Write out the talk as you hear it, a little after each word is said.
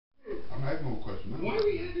have no question.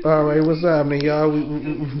 All right, what's happening, y'all?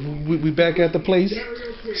 We back at the place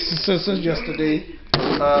since yesterday.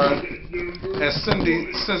 As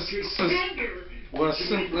Cindy, since Cindy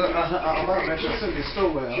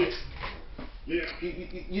Stowell.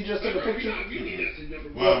 You just took a picture?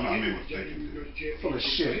 Well, I mean, mistaken. Full of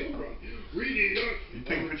shit. You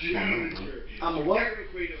take a picture of me. I'm a what? I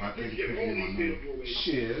take a picture of my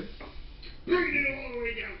Shit.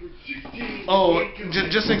 Oh,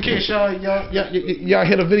 just in case y'all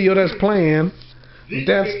hit a video that's playing.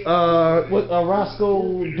 That's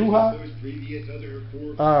Roscoe Duha.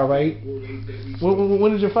 All right.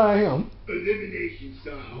 When did you find him? Elimination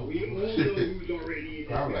style. We all know who's already in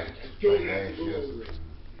there.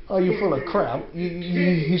 Oh, you full of crap.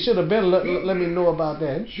 You should have been let me know about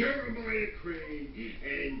that. Jeremiah Crane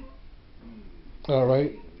and. All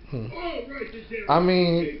right. I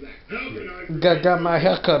mean, got my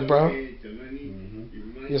hair cut, bro.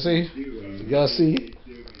 You see? Y'all see?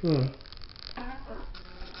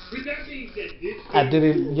 I did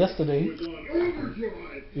it yesterday.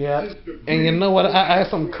 Yeah. And you know what? I had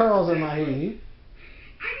some curls in my head.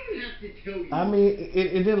 I mean,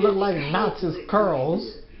 it didn't look like knots, it's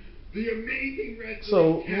curls.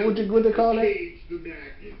 So, what they call that?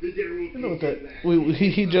 You know what that?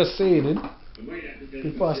 He just said it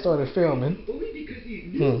before I started filming.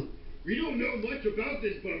 We don't know much about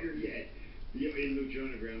this bugger yet.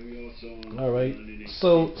 All right.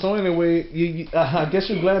 So anyway, I guess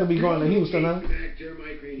you're glad to be going to Houston, huh?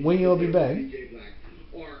 When you'll be back?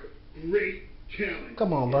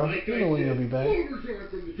 Come on, bro. You know when you'll be back.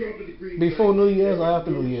 Before New Year's or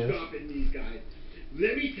after New Year's?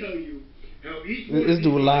 Let me tell you how each this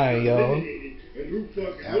dude lying, y'all.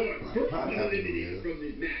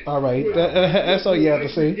 All right, that's all you have to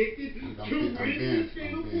say. That's a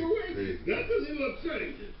little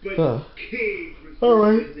upsetting, but all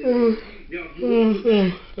right.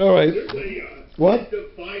 All right. What? The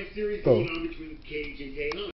 5 series going on between Cage and Taylor.